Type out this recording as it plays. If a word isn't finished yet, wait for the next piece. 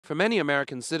For many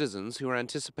American citizens who are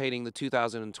anticipating the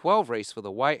 2012 race for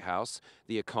the White House,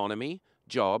 the economy,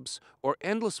 jobs, or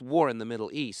endless war in the Middle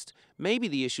East may be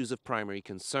the issues of primary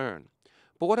concern.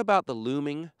 But what about the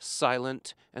looming,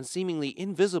 silent, and seemingly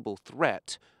invisible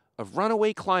threat of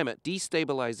runaway climate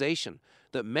destabilization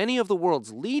that many of the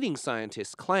world's leading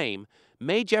scientists claim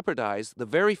may jeopardize the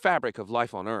very fabric of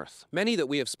life on Earth? Many that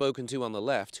we have spoken to on the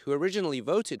left, who originally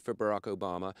voted for Barack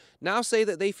Obama, now say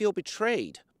that they feel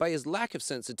betrayed by his lack of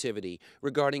sensitivity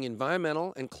regarding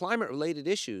environmental and climate-related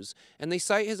issues, and they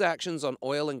cite his actions on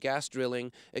oil and gas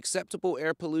drilling, acceptable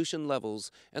air pollution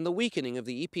levels, and the weakening of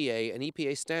the EPA and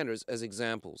EPA standards as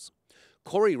examples.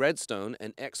 Corey Redstone,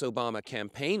 an ex-Obama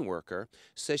campaign worker,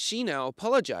 says she now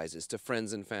apologizes to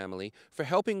friends and family for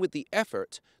helping with the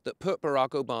effort that put Barack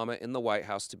Obama in the White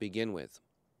House to begin with.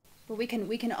 But we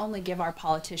can only give our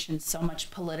politicians so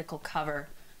much political cover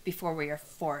before we are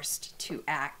forced to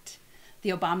act.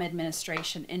 The Obama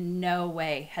administration in no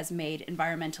way has made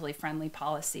environmentally friendly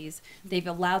policies. They've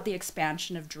allowed the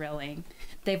expansion of drilling.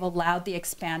 They've allowed the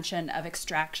expansion of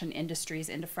extraction industries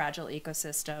into fragile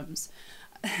ecosystems.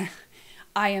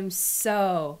 I am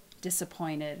so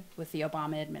disappointed with the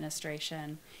Obama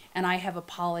administration, and I have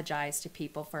apologized to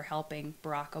people for helping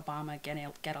Barack Obama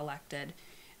get elected.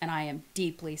 And I am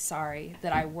deeply sorry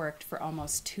that I worked for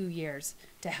almost 2 years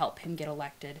to help him get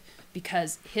elected,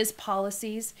 because his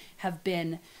policies have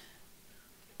been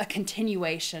a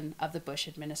continuation of the Bush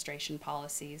administration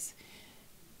policies.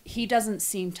 He doesn't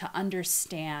seem to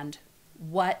understand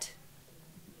what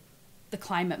the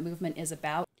climate movement is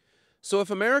about. So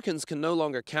if Americans can no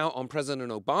longer count on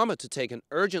President Obama to take an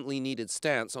urgently needed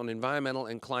stance on environmental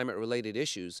and climate-related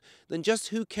issues, then just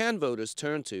who can voters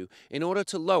turn to in order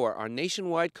to lower our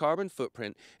nationwide carbon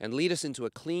footprint and lead us into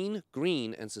a clean,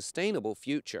 green, and sustainable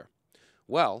future?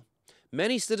 Well,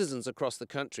 many citizens across the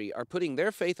country are putting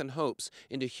their faith and hopes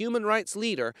into human rights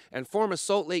leader and former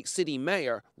Salt Lake City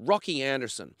Mayor Rocky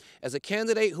Anderson as a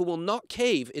candidate who will not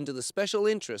cave into the special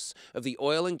interests of the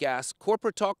oil and gas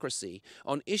corporatocracy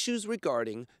on issues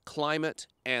regarding climate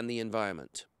and the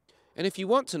environment. And if you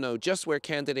want to know just where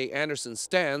candidate Anderson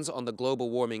stands on the global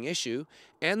warming issue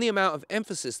and the amount of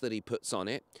emphasis that he puts on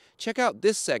it, check out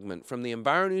this segment from the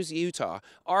EnviroNews Utah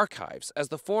archives as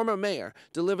the former mayor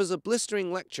delivers a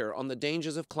blistering lecture on the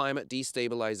dangers of climate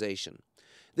destabilization.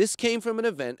 This came from an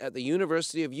event at the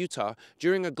University of Utah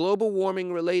during a global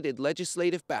warming-related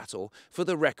legislative battle for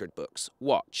the record books.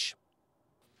 Watch.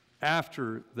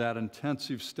 After that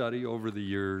intensive study over the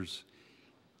years,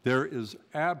 there is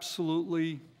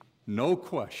absolutely no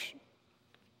question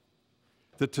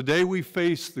that today we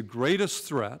face the greatest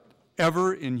threat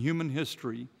ever in human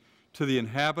history to the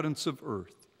inhabitants of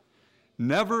Earth.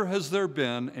 Never has there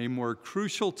been a more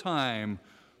crucial time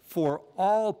for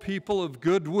all people of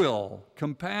goodwill,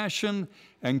 compassion,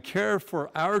 and care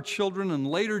for our children and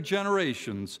later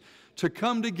generations to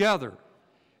come together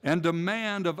and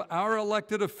demand of our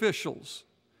elected officials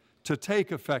to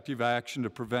take effective action to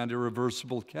prevent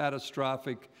irreversible,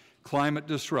 catastrophic climate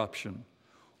disruption,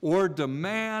 or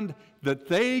demand that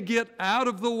they get out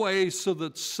of the way so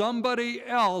that somebody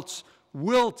else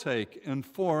will take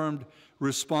informed,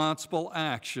 responsible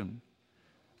action.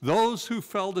 Those who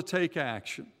fail to take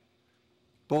action,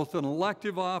 both in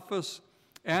elective office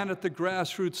and at the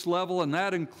grassroots level, and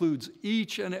that includes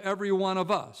each and every one of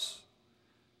us,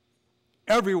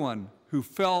 everyone who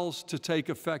fails to take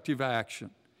effective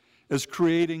action is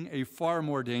creating a far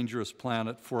more dangerous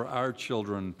planet for our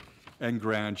children and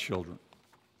grandchildren.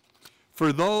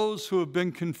 For those who have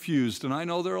been confused, and I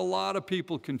know there are a lot of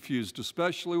people confused,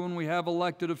 especially when we have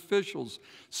elected officials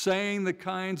saying the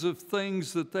kinds of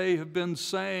things that they have been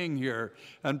saying here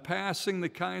and passing the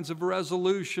kinds of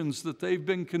resolutions that they've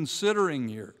been considering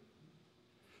here.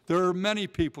 There are many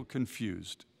people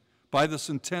confused by this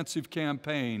intensive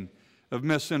campaign of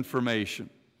misinformation.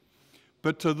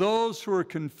 But to those who are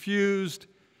confused,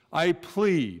 I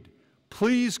plead,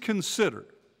 please consider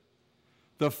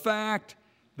the fact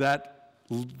that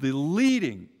the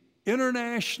leading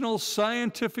international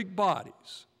scientific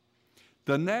bodies,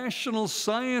 the national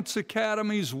science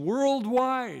academies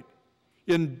worldwide,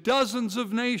 in dozens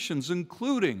of nations,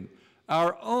 including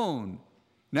our own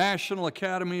National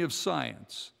Academy of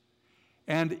Science,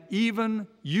 and even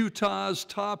Utah's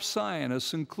top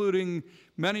scientists, including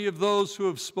many of those who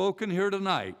have spoken here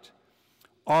tonight,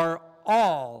 are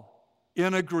all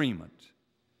in agreement.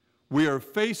 We are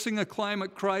facing a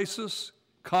climate crisis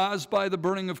caused by the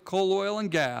burning of coal, oil, and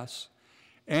gas,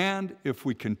 and if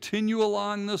we continue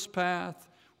along this path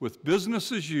with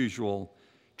business as usual,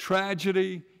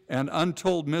 tragedy and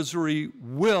untold misery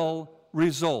will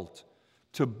result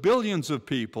to billions of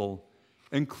people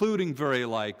including very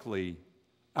likely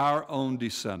our own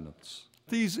descendants.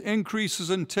 These increases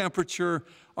in temperature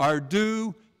are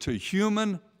due to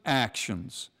human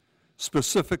actions,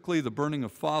 specifically the burning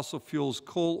of fossil fuels,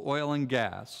 coal, oil, and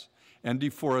gas, and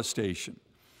deforestation,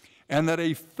 and that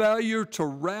a failure to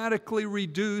radically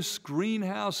reduce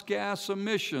greenhouse gas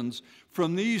emissions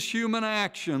from these human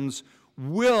actions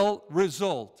will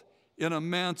result in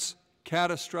immense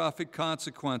catastrophic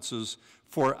consequences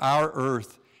for our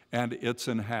Earth and its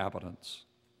inhabitants.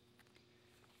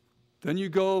 Then you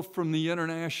go from the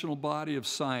international body of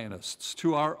scientists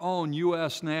to our own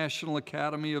U.S. National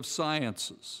Academy of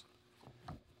Sciences.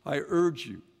 I urge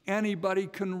you, anybody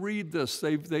can read this.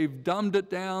 They've dumbed it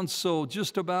down so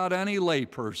just about any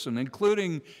layperson,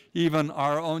 including even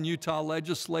our own Utah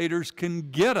legislators, can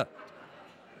get it.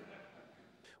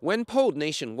 When polled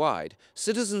nationwide,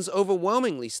 citizens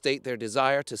overwhelmingly state their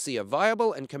desire to see a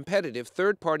viable and competitive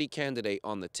third-party candidate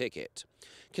on the ticket.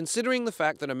 Considering the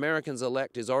fact that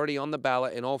Americans-elect is already on the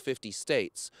ballot in all 50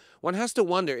 states, one has to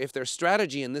wonder if their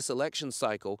strategy in this election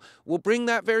cycle will bring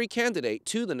that very candidate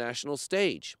to the national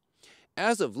stage.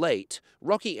 As of late,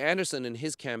 Rocky Anderson and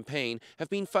his campaign have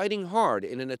been fighting hard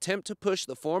in an attempt to push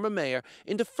the former mayor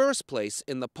into first place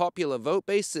in the popular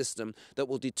vote-based system that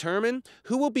will determine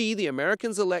who will be the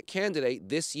Americans-elect candidate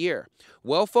this year.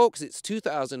 Well, folks, it's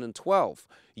 2012.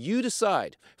 You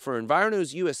decide. For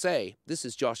EnviroNews USA, this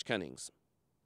is Josh Cunnings.